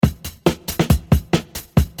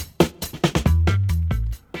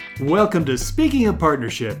Welcome to Speaking of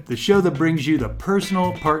Partnership, the show that brings you the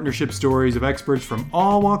personal partnership stories of experts from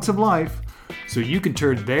all walks of life so you can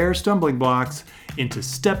turn their stumbling blocks into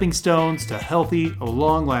stepping stones to healthy,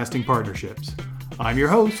 long-lasting partnerships. I'm your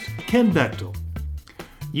host, Ken Bechtel.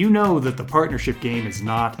 You know that the partnership game is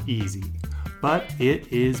not easy, but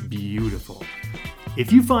it is beautiful.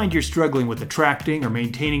 If you find you're struggling with attracting or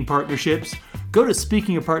maintaining partnerships, go to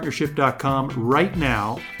speakingofpartnership.com right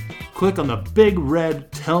now, click on the big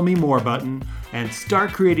red Tell Me More button, and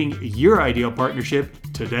start creating your ideal partnership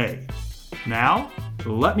today. Now,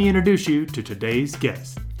 let me introduce you to today's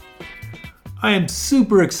guest. I am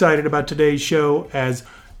super excited about today's show as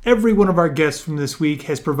every one of our guests from this week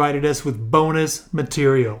has provided us with bonus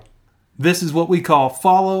material. This is what we call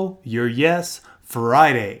Follow Your Yes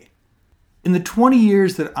Friday. In the 20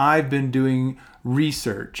 years that I've been doing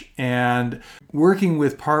research and working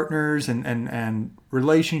with partners and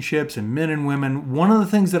relationships and men and women, one of the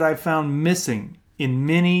things that I've found missing in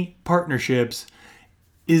many partnerships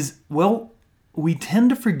is, we tend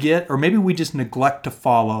to forget, or maybe we just neglect to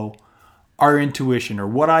follow our intuition, or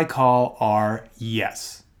what I call our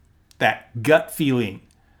yes. That gut feeling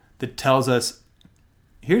that tells us,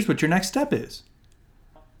 here's what your next step is.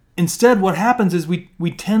 Instead, what happens is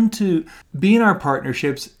we tend to be in our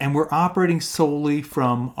partnerships and we're operating solely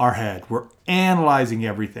from our head. We're analyzing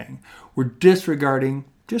everything. We're disregarding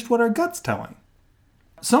just what our gut's telling.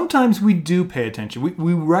 Sometimes we do pay attention.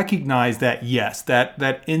 We recognize that yes,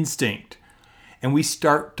 that instinct, and we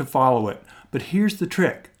start to follow it. But here's the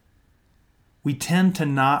trick. We tend to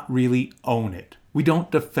not really own it. We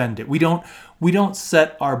don't defend it. We don't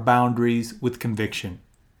set our boundaries with conviction.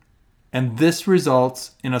 And this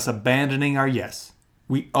results in us abandoning our yes.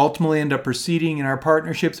 We ultimately end up proceeding in our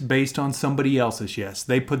partnerships based on somebody else's yes.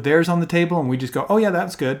 They put theirs on the table and we just go, oh yeah,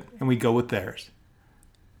 that's good. And we go with theirs.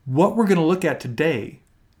 What we're going to look at today,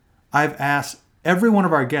 I've asked every one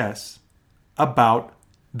of our guests about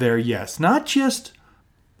their yes. Not just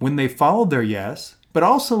when they followed their yes, but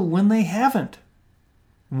also when they haven't.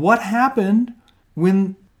 What happened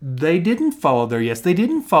when they didn't follow their yes? They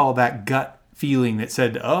didn't follow that gut feeling that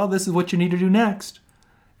said, oh, this is what you need to do next.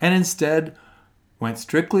 And instead went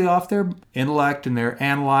strictly off their intellect and their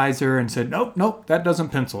analyzer and said, nope, that doesn't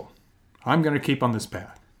pencil. I'm going to keep on this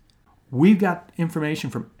path. We've got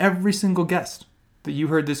information from every single guest that you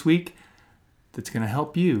heard this week that's going to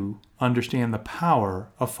help you understand the power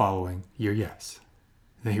of following your yes.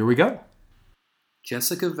 Now here we go.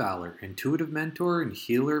 Jessica Valor, intuitive mentor and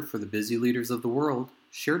healer for the busy leaders of the world,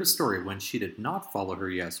 shared a story when she did not follow her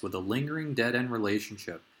yes with a lingering dead-end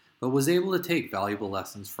relationship, but was able to take valuable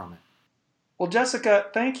lessons from it. Well, Jessica,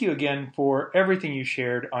 thank you again for everything you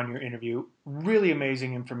shared on your interview. Really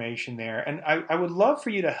amazing information there. And I would love for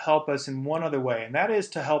you to help us in one other way, and that is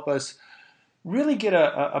to help us really get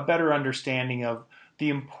a better understanding of the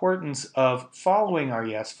importance of following our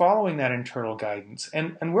yes, following that internal guidance.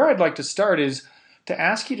 And where I'd like to start is to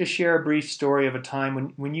ask you to share a brief story of a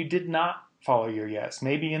time when you did not follow your yes.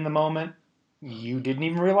 Maybe in the moment, you didn't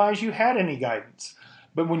even realize you had any guidance.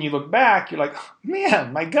 But when you look back, you're like,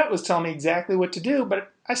 man, my gut was telling me exactly what to do,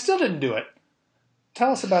 but I still didn't do it.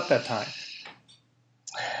 Tell us about that time.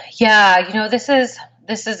 Yeah, this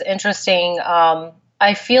is interesting.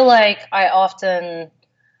 I feel like I often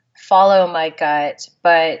follow my gut,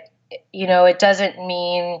 but, it doesn't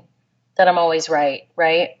mean that I'm always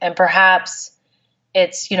right? And perhaps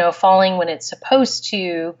it's, falling when it's supposed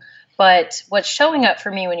to. But what's showing up for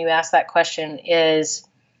me when you ask that question is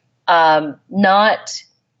not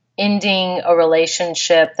ending a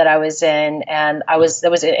relationship that I was in, and that was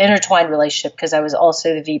an intertwined relationship because I was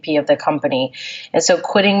also the VP of the company. And so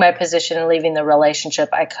quitting my position and leaving the relationship,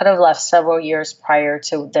 I could have left several years prior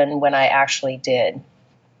to then when I actually did.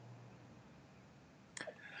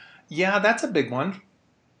 Yeah, that's a big one.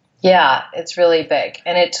 Yeah, it's really big.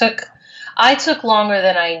 And I took longer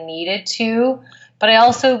than I needed to. But I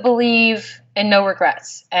also believe in no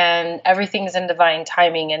regrets, and everything's in divine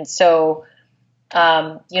timing. And so,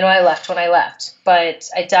 I left when I left, but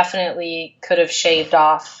I definitely could have shaved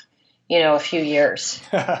off, a few years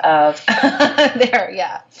of there.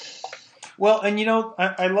 Yeah. Well, and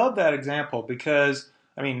I love that example because,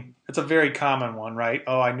 it's a very common one, right?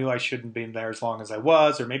 Oh, I knew I shouldn't have been there as long as I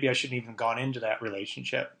was, or maybe I shouldn't even gone into that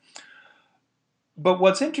relationship. But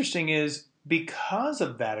what's interesting is because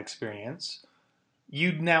of that experience,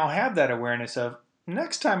 you now have that awareness of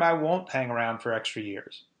next time I won't hang around for extra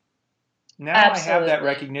years. Now absolutely. I have that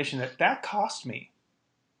recognition that cost me.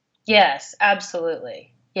 Yes,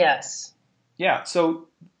 absolutely. Yes. Yeah. So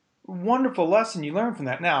wonderful lesson you learned from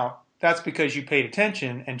that. Now, that's because you paid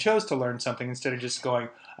attention and chose to learn something instead of just going,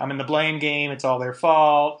 I'm in the blame game, it's all their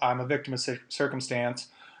fault, I'm a victim of circumstance.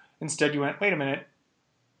 Instead, you went, wait a minute,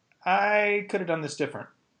 I could have done this different.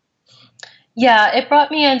 Yeah, it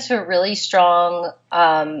brought me into a really strong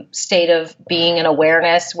state of being in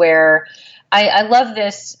awareness where I love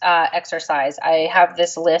this exercise. I have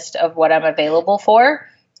this list of what I'm available for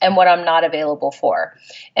and what I'm not available for.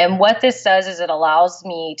 And what this does is it allows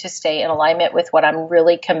me to stay in alignment with what I'm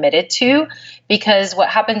really committed to, because what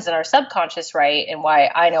happens in our subconscious, right, and why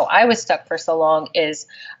I know I was stuck for so long is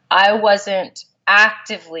I wasn't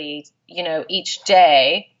actively, each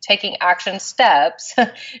day taking action steps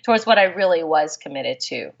towards what I really was committed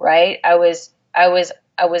to, right? I was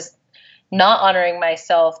not honoring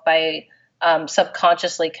myself by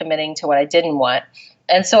subconsciously committing to what I didn't want.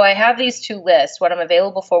 And so I have these two lists, what I'm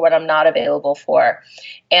available for, what I'm not available for.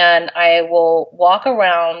 And I will walk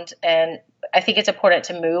around, and I think it's important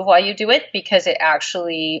to move while you do it because it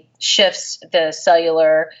actually shifts the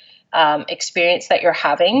cellular experience that you're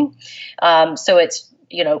having. So it's,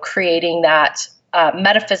 creating that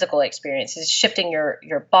metaphysical experience. It's shifting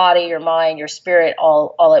your body, your mind, your spirit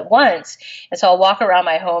all at once. And so I'll walk around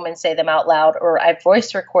my home and say them out loud, or I've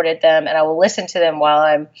voice recorded them and I will listen to them while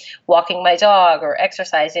I'm walking my dog or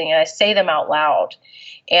exercising, and I say them out loud.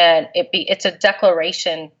 And it's a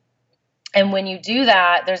declaration. And when you do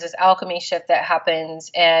that, there's this alchemy shift that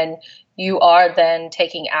happens, and you are then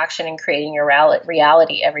taking action and creating your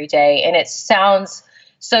reality every day. And it sounds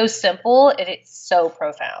so simple, and it's so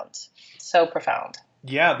profound. So profound.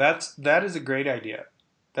 Yeah, that is a great idea.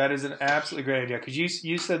 That is an absolutely great idea, because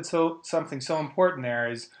you said something so important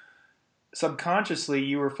there is subconsciously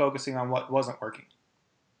you were focusing on what wasn't working.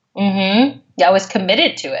 Mm-hmm. Yeah, I was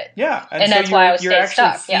committed to it. Yeah, and so that's why I was you're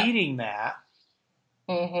actually stuck. feeding that,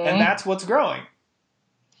 Mm-hmm. and that's what's growing.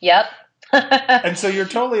 Yep. And so you're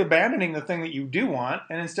totally abandoning the thing that you do want,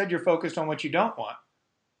 and instead you're focused on what you don't want,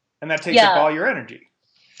 and that takes up all your energy.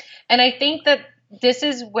 And I think that this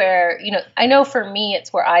is where, I know for me,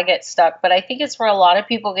 it's where I get stuck, but I think it's where a lot of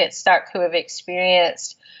people get stuck who have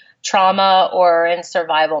experienced trauma or in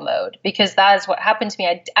survival mode, because that is what happened to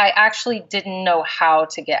me. I actually didn't know how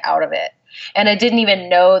to get out of it. And I didn't even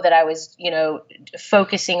know that I was,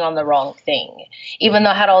 focusing on the wrong thing, even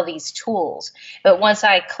though I had all these tools. But once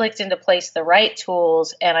I clicked into place the right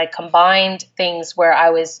tools and I combined things where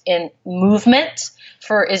I was in movement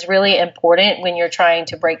is really important when you're trying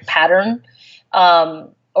to break pattern,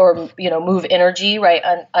 or, move energy,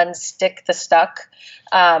 right? Unstick the stuck.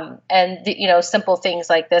 And simple things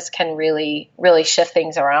like this can really, really shift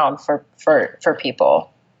things around for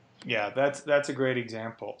people. Yeah, that's a great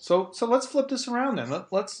example. So let's flip this around then.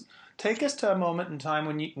 Let's take us to a moment in time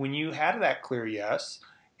when you had that clear yes,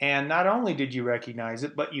 and not only did you recognize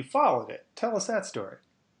it, but you followed it. Tell us that story.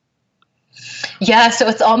 Yeah, so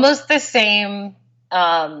it's almost the same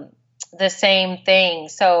thing.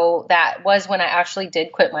 So that was when I actually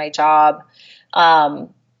did quit my job. I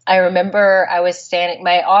remember I was standing,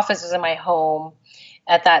 my office was in my home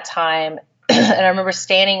at that time. And I remember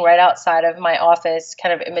standing right outside of my office,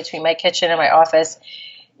 kind of in between my kitchen and my office.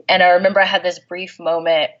 And I remember I had this brief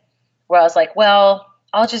moment where I was like, well,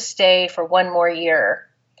 I'll just stay for one more year.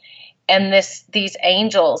 And these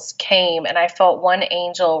angels came, and I felt one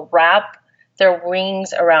angel wrap their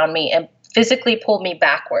wings around me and physically pulled me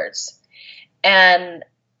backwards. And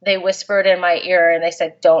they whispered in my ear and they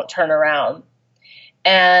said, don't turn around.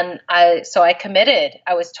 And so I committed.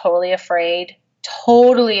 I was totally afraid,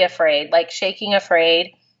 like shaking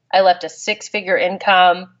afraid. I left a 6-figure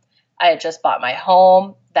income. I had just bought my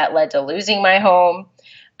home. That led to losing my home.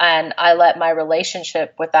 And I let my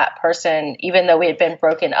relationship with that person, even though we had been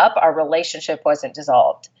broken up, our relationship wasn't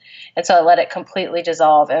dissolved. And so I let it completely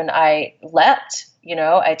dissolve, and I leapt,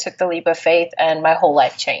 I took the leap of faith, and my whole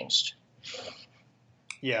life changed.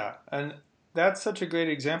 Yeah. And that's such a great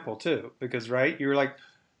example too, because, right, you're like,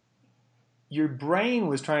 your brain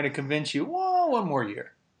was trying to convince you, well, one more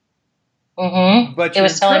year. Mm-hmm. But your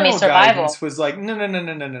internal guidance was like, no.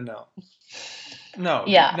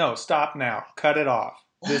 No, stop now. Cut it off.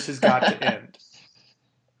 This has got to end.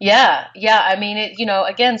 Yeah. I mean, it,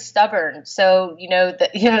 again, stubborn. So,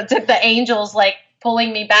 the angels like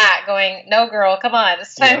pulling me back, going, no, girl, come on.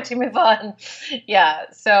 It's time to move on.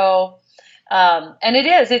 Yeah. So, and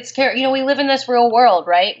it's scary. We live in this real world,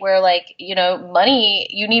 right? Where money,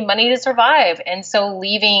 you need money to survive. And so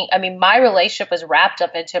my relationship was wrapped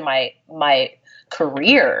up into my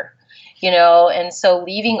career, and so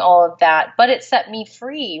leaving all of that, but it set me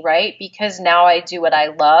free, right? Because now I do what I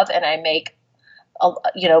love, and I make,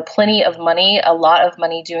 plenty of money, a lot of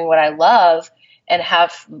money doing what I love. and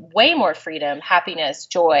have way more freedom, happiness,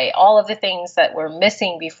 joy, all of the things that were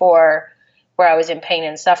missing before, where I was in pain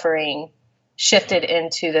and suffering, shifted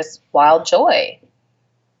into this wild joy.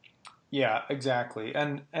 Yeah, exactly.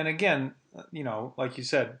 And again, like you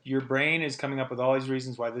said, your brain is coming up with all these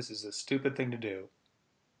reasons why this is a stupid thing to do.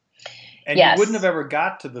 And you wouldn't have ever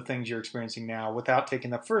got to the things you're experiencing now without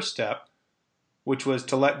taking the first step, which was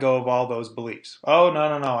to let go of all those beliefs. Oh,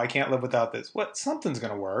 no, I can't live without this. What? Something's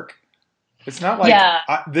going to work. It's not like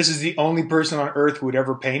this is the only person on earth who would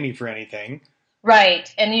ever pay me for anything.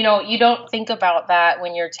 Right. And, you don't think about that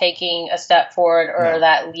when you're taking a step forward or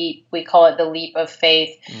that leap. We call it the leap of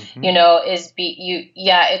faith, Mm-hmm.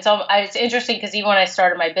 It's interesting because even when I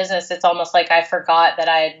started my business, it's almost like I forgot that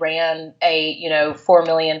I had ran a, $4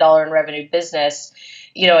 million in revenue business,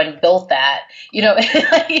 and built that, you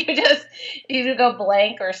go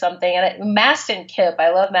blank or something. And Mastin Kipp, I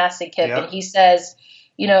love Mastin Kipp. Yep. And he says,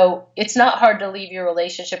 it's not hard to leave your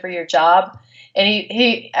relationship or your job. And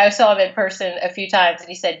I saw him in person a few times, and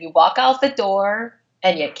he said, you walk out the door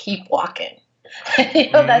and you keep walking.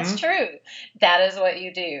 Mm-hmm. That's true. That is what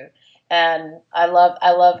you do. And I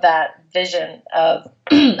love that vision of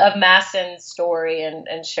Mastin's story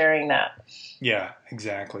and sharing that. Yeah,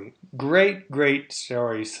 exactly. Great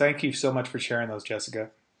stories. Thank you so much for sharing those,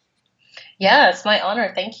 Jessica. Yeah, it's my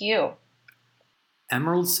honor. Thank you.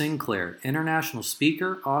 Emerald Sinclair, international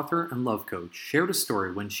speaker, author, and love coach, shared a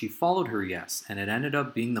story when she followed her yes, and it ended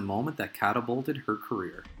up being the moment that catapulted her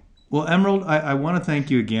career. Well, Emerald, I want to thank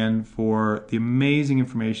you again for the amazing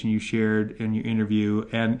information you shared in your interview.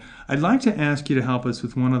 And I'd like to ask you to help us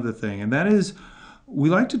with one other thing, and that is we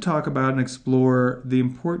like to talk about and explore the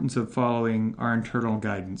importance of following our internal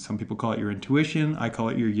guidance. Some people call it your intuition. I call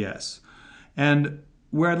it your yes. And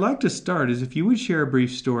where I'd like to start is if you would share a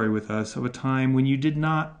brief story with us of a time when you did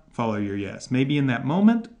not follow your yes. Maybe in that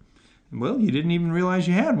moment, well, you didn't even realize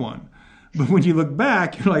you had one. But when you look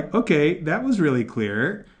back, you're like, okay, that was really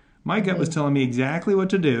clear. My gut was telling me exactly what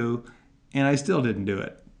to do, and I still didn't do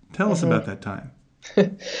it. Tell us about that time.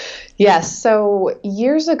 Yes. So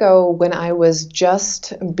years ago, when I was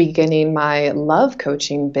just beginning my love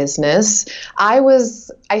coaching business, I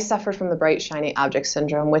suffered from the bright, shiny object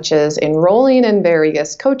syndrome, which is enrolling in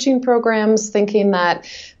various coaching programs, thinking that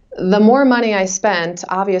the more money I spent,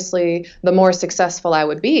 obviously, the more successful I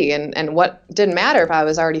would be. And what didn't matter if I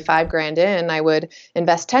was already $5,000 in, I would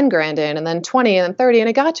invest $10,000 in, and then 20, and then 30. And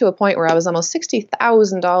it got to a point where I was almost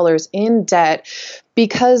 $60,000 in debt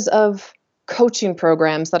because of coaching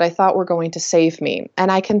programs that I thought were going to save me.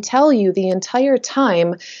 And I can tell you the entire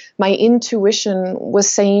time my intuition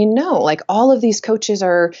was saying no. Like, all of these coaches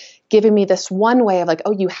are giving me this one way of like,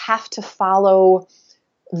 oh, you have to follow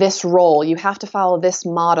this role, you have to follow this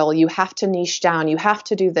model, you have to niche down, you have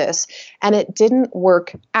to do this. And it didn't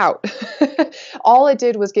work out. All it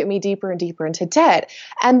did was get me deeper and deeper into debt.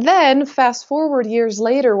 And then fast forward years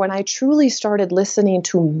later, when I truly started listening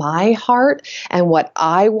to my heart and what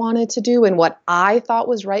I wanted to do and what I thought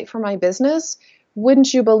was right for my business,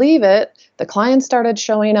 wouldn't you believe it? The clients started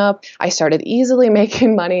showing up. I started easily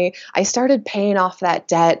making money. I started paying off that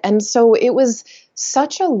debt. And so it was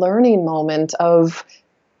such a learning moment of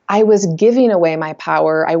I was giving away my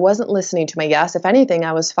power. I wasn't listening to my yes. If anything,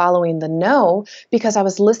 I was following the no because I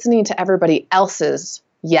was listening to everybody else's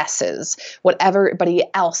yeses, what everybody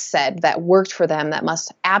else said that worked for them, that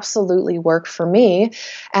must absolutely work for me.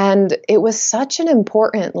 And it was such an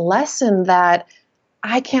important lesson that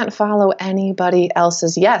I can't follow anybody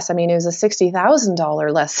else's yes. I mean, it was a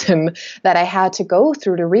 $60,000 lesson that I had to go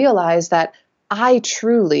through to realize that I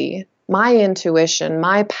truly, my intuition,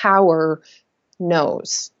 my power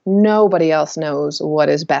knows. Nobody else knows what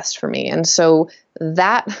is best for me. And so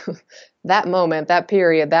that moment, that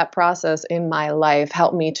period, that process in my life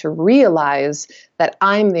helped me to realize that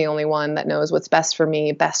I'm the only one that knows what's best for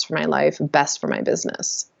me, best for my life, best for my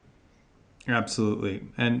business. Absolutely.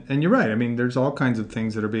 And you're right. I mean, there's all kinds of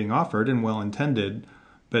things that are being offered and well intended,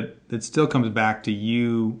 but it still comes back to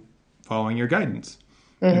you following your guidance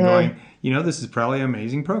and going, this is probably an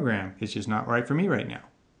amazing program. It's just not right for me right now.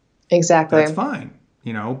 Exactly. That's fine,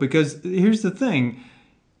 because here's the thing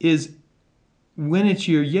is when it's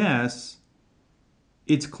your yes,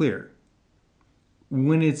 it's clear.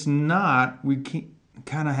 When it's not, we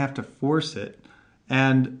kind of have to force it.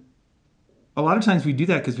 And a lot of times we do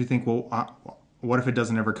that because we think, well, what if it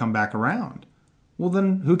doesn't ever come back around? Well,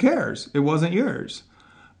 then who cares? It wasn't yours.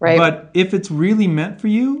 Right. But if it's really meant for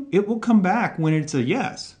you, it will come back when it's a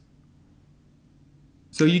yes.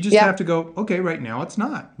 So you just have to go, okay, right now it's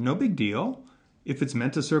not. No big deal. If it's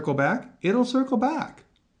meant to circle back, it'll circle back.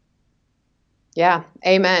 Yeah.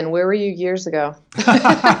 Amen. Where were you years ago?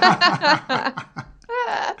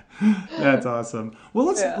 That's awesome. Well,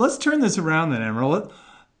 let's turn this around then, Emerald.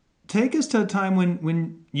 Take us to a time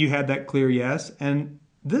when you had that clear yes, and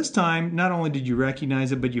this time not only did you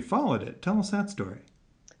recognize it, but you followed it. Tell us that story.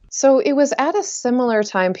 So it was at a similar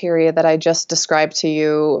time period that I just described to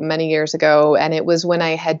you many years ago. And it was when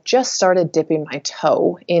I had just started dipping my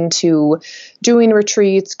toe into doing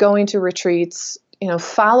retreats, going to retreats,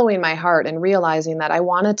 following my heart and realizing that I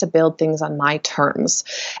wanted to build things on my terms.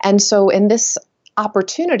 And so in this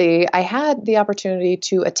opportunity, I had the opportunity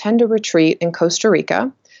to attend a retreat in Costa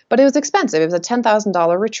Rica. But it was expensive. It was a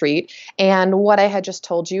 $10,000 retreat. And what I had just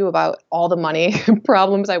told you about all the money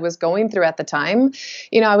problems I was going through at the time,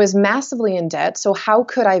 I was massively in debt. So how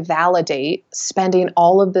could I validate spending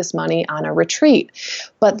all of this money on a retreat?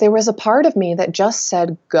 But there was a part of me that just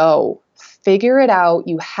said, go. Figure it out.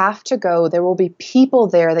 You have to go. There will be people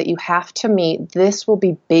there that you have to meet. This will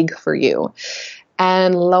be big for you.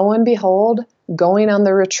 And lo and behold, going on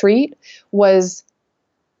the retreat was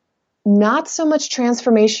not so much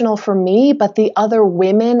transformational for me, but the other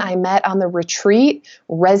women I met on the retreat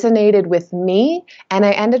resonated with me. And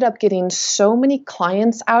I ended up getting so many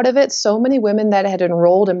clients out of it, so many women that had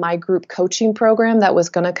enrolled in my group coaching program that was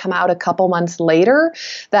going to come out a couple months later,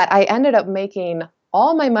 that I ended up making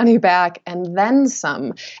all my money back and then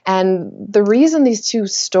some. And the reason these two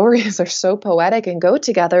stories are so poetic and go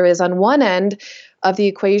together is on one end of the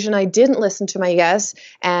equation, I didn't listen to my yes,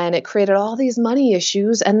 and it created all these money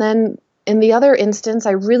issues. And then in the other instance,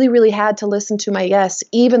 I really, really had to listen to my yes,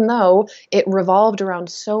 even though it revolved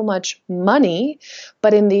around so much money.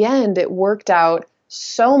 But in the end, it worked out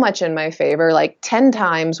so much in my favor, like 10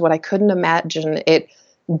 times what I couldn't imagine it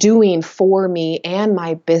doing for me and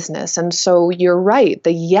my business. And so you're right.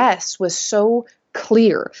 The yes was so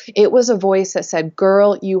clear. It was a voice that said,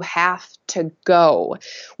 girl, you have to go.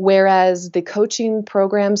 Whereas the coaching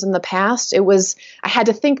programs in the past, I had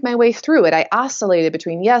to think my way through it. I oscillated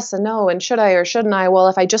between yes and no, and should I or shouldn't I? Well,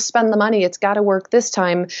 if I just spend the money, it's got to work this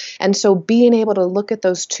time. And so being able to look at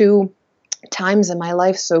those two times in my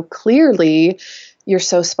life so clearly, you're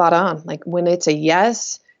so spot on. Like when it's a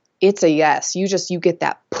yes, it's a yes. You get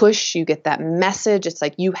that push, you get that message. It's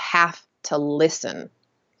like you have to listen.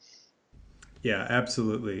 Yeah,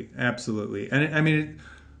 absolutely. Absolutely. And I mean,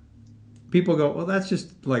 people go, well, that's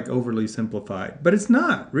just like overly simplified, but it's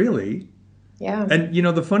not really. Yeah. And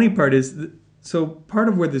the funny part is, so part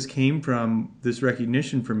of where this came from, this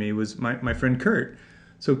recognition for me, was my friend Kurt.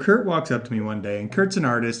 So Kurt walks up to me one day, and Kurt's an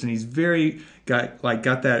artist, and he's got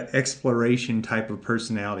that exploration type of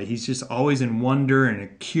personality. He's just always in wonder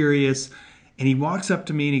and curious. And he walks up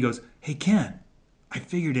to me and he goes, hey, Ken, I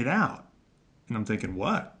figured it out. And I'm thinking,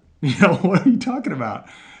 what? What are you talking about?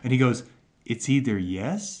 And he goes, it's either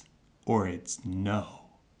yes or it's no.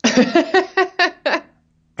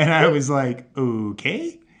 And I was like,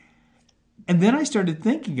 okay. And then I started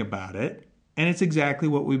thinking about it, and it's exactly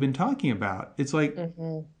what we've been talking about. It's like,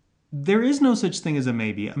 there is no such thing as a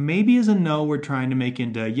maybe. A maybe is a no we're trying to make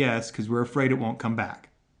into a yes because we're afraid it won't come back.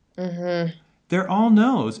 Mm-hmm. They're all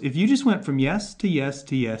no's. If you just went from yes to yes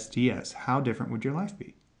to yes to yes, how different would your life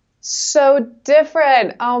be? So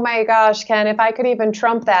different. Oh my gosh, Ken, if I could even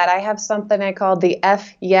trump that, I have something I call the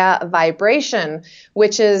F yeah vibration,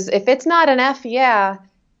 which is if it's not an F yeah,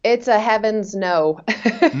 it's a heavens no.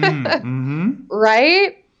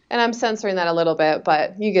 Right? And I'm censoring that a little bit,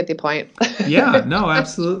 but you get the point. Yeah, no,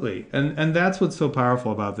 absolutely. And that's what's so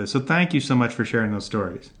powerful about this. So thank you so much for sharing those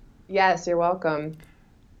stories. Yes, you're welcome.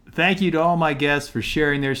 Thank you to all my guests for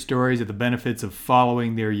sharing their stories of the benefits of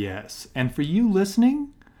following their yes. And for you listening,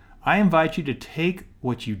 I invite you to take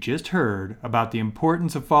what you just heard about the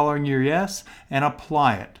importance of following your yes and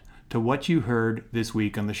apply it to what you heard this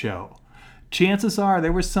week on the show. Chances are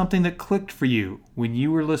there was something that clicked for you when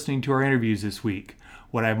you were listening to our interviews this week.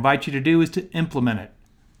 What I invite you to do is to implement it.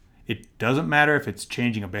 It doesn't matter if it's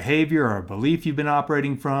changing a behavior or a belief you've been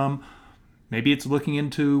operating from. Maybe it's looking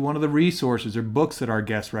into one of the resources or books that our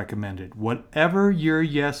guests recommended. Whatever your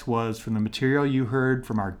yes was from the material you heard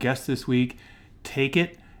from our guests this week, take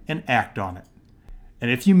it and act on it.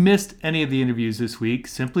 And if you missed any of the interviews this week,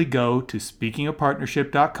 simply go to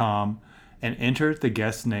speakingofpartnership.com and enter the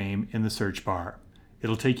guest's name in the search bar.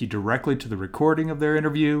 It'll take you directly to the recording of their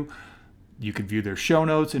interview. You can view their show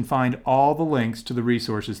notes and find all the links to the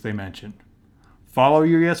resources they mentioned. Follow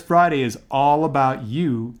Your Yes Friday is all about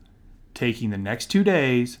you taking the next 2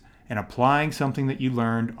 days and applying something that you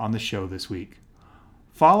learned on the show this week.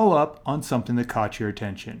 Follow up on something that caught your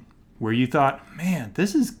attention, where you thought, man,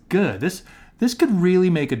 this is good. This could really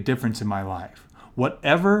make a difference in my life.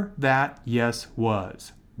 Whatever that yes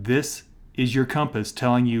was, this is your compass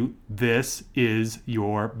telling you this is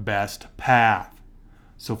your best path.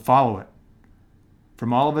 So follow it.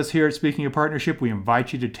 From all of us here at Speaking of Partnership, we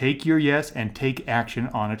invite you to take your yes and take action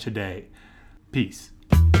on it today. Peace.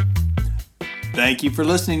 Thank you for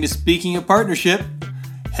listening to Speaking of Partnership.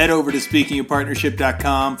 Head over to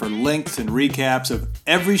speakingofpartnership.com for links and recaps of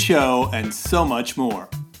every show and so much more.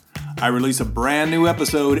 I release a brand new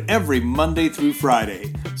episode every Monday through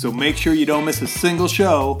Friday, so make sure you don't miss a single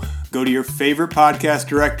show. Go to your favorite podcast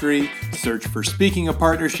directory, search for Speaking of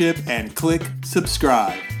Partnership, and click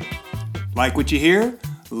subscribe. Like what you hear?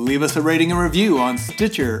 Leave us a rating and review on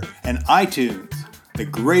Stitcher and iTunes. The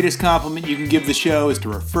greatest compliment you can give the show is to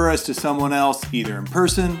refer us to someone else, either in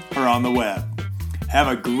person or on the web. Have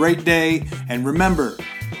a great day, and remember,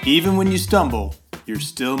 even when you stumble, you're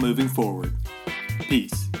still moving forward.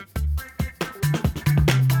 Peace.